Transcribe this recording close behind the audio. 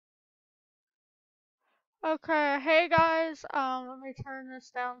Okay, hey guys, let me turn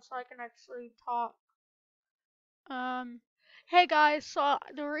this down so I can actually talk. Um, hey guys, so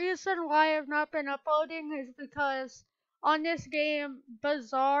the reason why I've not been uploading is because on this game,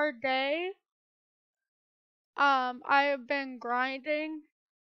 Bizarre Day, I have been grinding,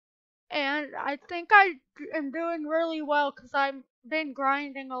 and I think I am doing really well because I've been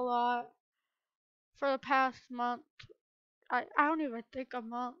grinding a lot for the past month. I don't even think a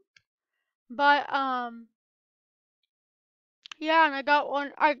month. But, yeah, and I got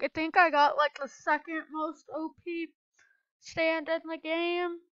one, I think I got like the second most OP stand in the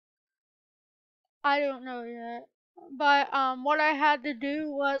game. I don't know yet. But what I had to do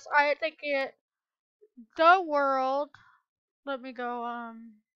was I had to get the world. Let me go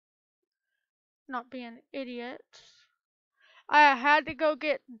not be an idiot. I had to go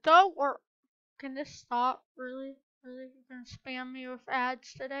get the world. Can this stop? Really? Really? You're gonna spam me with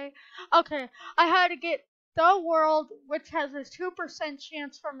ads today? Okay, I had to get the world, which has a 2%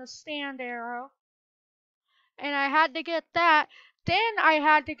 chance from a stand arrow. And I had to get that. Then I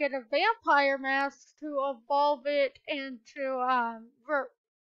had to get a vampire mask to evolve it into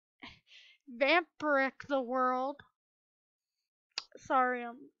vampiric the world. Sorry,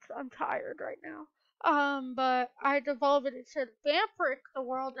 I'm tired right now. But I had to evolve it into vampiric the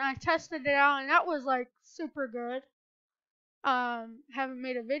world, and I tested it out, and that was like super good. Haven't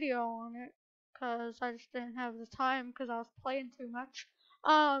made a video on it because I just didn't have the time because I was playing too much.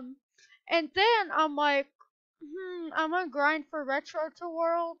 Um, and then I'm like, I'm gonna grind for Retro to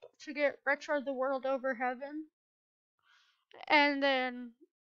World to get Retro the World over Heaven. And then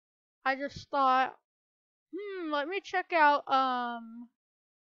I just thought, let me check out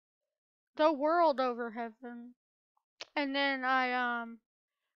the World over Heaven. And then I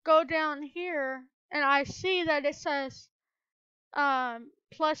go down here and I see that it says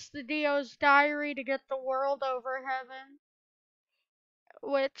plus the Dio's Diary to get the World over Heaven,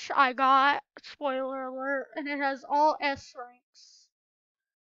 which I got, spoiler alert, and it has all S ranks.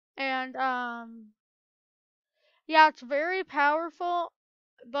 And yeah, it's very powerful,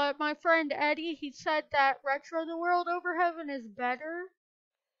 but my friend Eddie, he said that Retro the World over Heaven is better.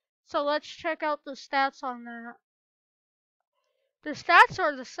 So let's check out the stats on that. The stats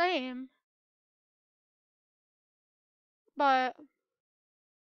are the same, but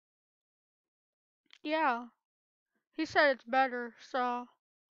yeah, he said it's better, so.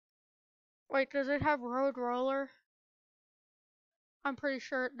 Wait, does it have Road Roller? I'm pretty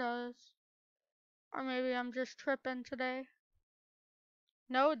sure it does. Or maybe I'm just tripping today.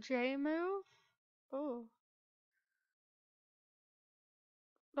 No J move? Ooh.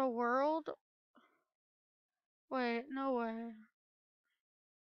 The world? Wait, no way.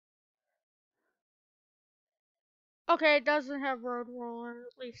 Okay, it doesn't have Road Roller,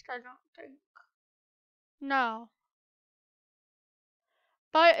 at least I don't think. No.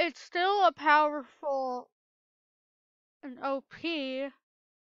 But it's still a powerful and OP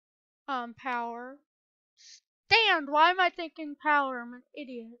power. Stand! Why am I thinking power? I'm an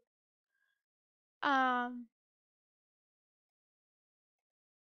idiot. Um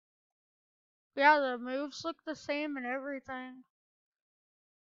yeah, the moves look the same and everything.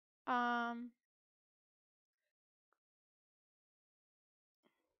 Um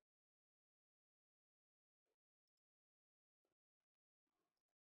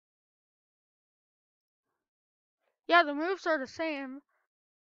yeah, the moves are the same.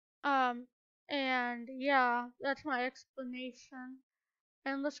 Um and yeah, that's my explanation.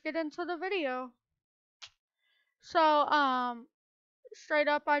 And let's get into the video. So, straight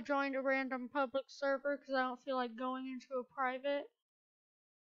up I joined a random public server because I don't feel like going into a private.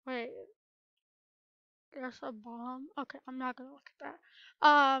 Wait, there's a bomb? Okay, I'm not gonna look at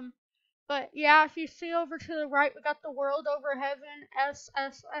that. But yeah, if you see over to the right, we got the world over heaven,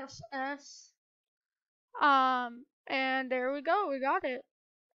 SSSS. And there we go, we got it.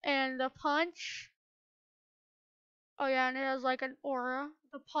 And the punch, oh yeah, and it has like an aura,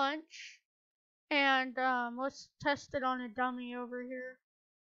 the punch. And, let's test it on a dummy over here.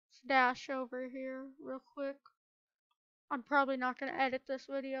 Let's dash over here real quick. I'm probably not gonna edit this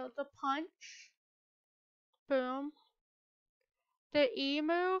video. The punch, boom. The E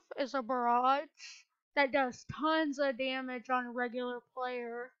move is a barrage that does tons of damage on a regular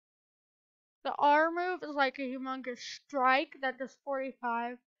player. The R move is like a humongous strike that does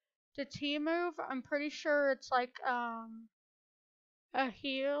 45. The T move, I'm pretty sure it's like a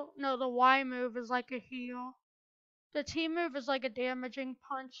heal. No, the Y move is like a heal. The T move is like a damaging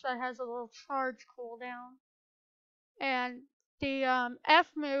punch that has a little charge cooldown. And the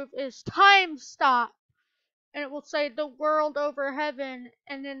F move is time stop. and it will say the world over heaven,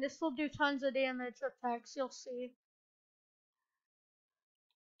 and then this will do tons of damage effects. You'll see.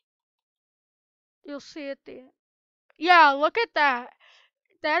 You'll see at the end. Yeah, look at that.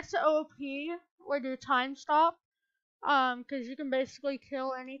 That's OP. Where do time stop? Because you can basically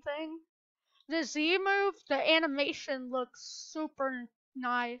kill anything. The Z move, the animation looks super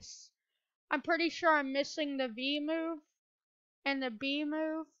nice. I'm pretty sure I'm missing the V move and the B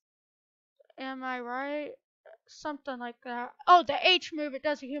move. Am I right? Something like that. Oh, the H move, it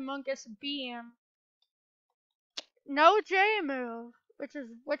does a humongous beam. No J move,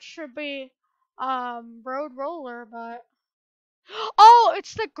 which should be road roller, but oh,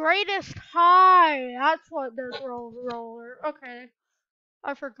 it's the greatest high. That's what does road roller. Okay,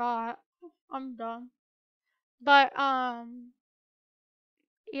 I forgot. I'm dumb. But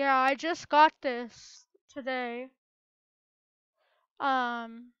yeah, I just got this today.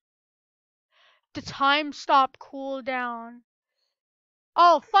 Um, the time stop cooldown.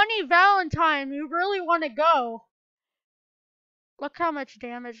 Oh, funny Valentine, you really want to go? Look how much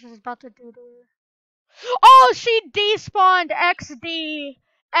damage this is about to do to her. Oh, she despawned XD,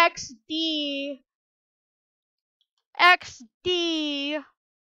 XD, XD.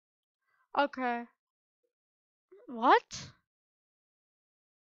 Okay. What?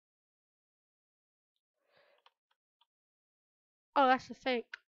 Oh, that's a fake.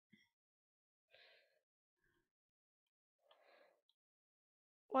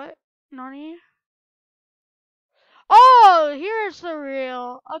 What? Nani? Oh, here's the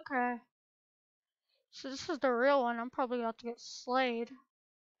real. Okay. So this is the real one. I'm probably about to get slayed.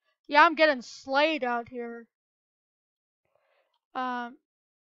 Yeah, I'm getting slayed out here. Um.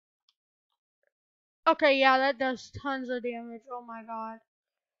 Okay, yeah, that does tons of damage. Oh my god.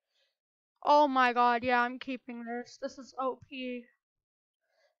 Oh my god, yeah, I'm keeping this. This is OP.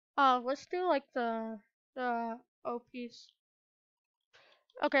 Let's do like the OPs.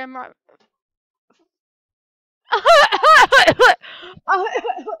 Okay, I'm right.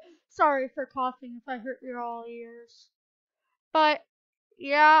 Sorry for coughing if I hurt your all ears. But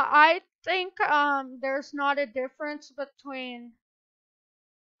yeah, I think there's not a difference between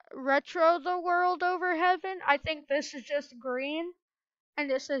retro the world over heaven. I think this is just green and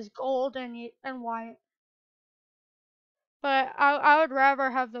this is gold and white. But I would rather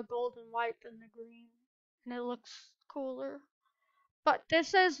have the gold and white than the green, and it looks cooler. But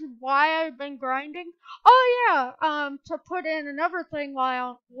this is why I've been grinding. Oh yeah, to put in another thing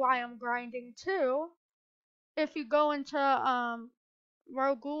why I'm grinding too. If you go into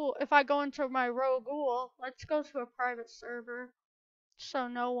Rogul, if I go into my Rogul, let's go to a private server so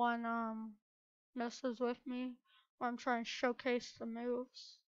no one messes with me or I'm trying to showcase the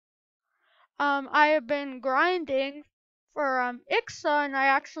moves. I have been grinding for IXA and I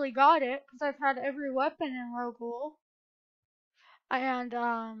actually got it because I've had every weapon in Rogul. And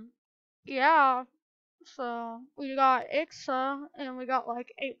yeah, so we got IXA and we got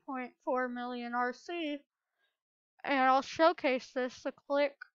like 8.4 million RC. And I'll showcase this, the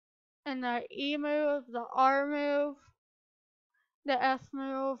click and the E move, the R move, the F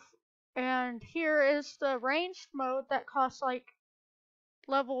move, and here is the ranged mode that costs like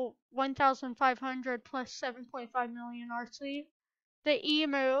level 1500 plus 7.5 million RC. The E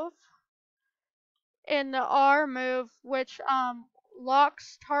move and the R move, which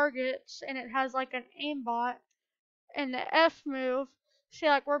locks targets and it has like an aimbot, and the F move. See,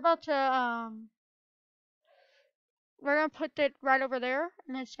 like we're gonna put it right over there,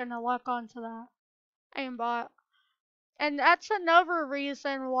 and it's gonna lock onto that aimbot. And that's another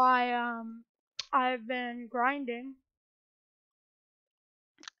reason why I've been grinding.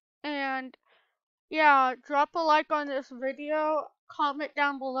 And yeah, drop a like on this video, comment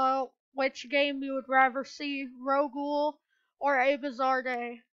down below which game you would rather see, Rogul or A Bizarre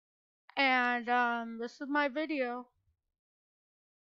Day. And this is my video.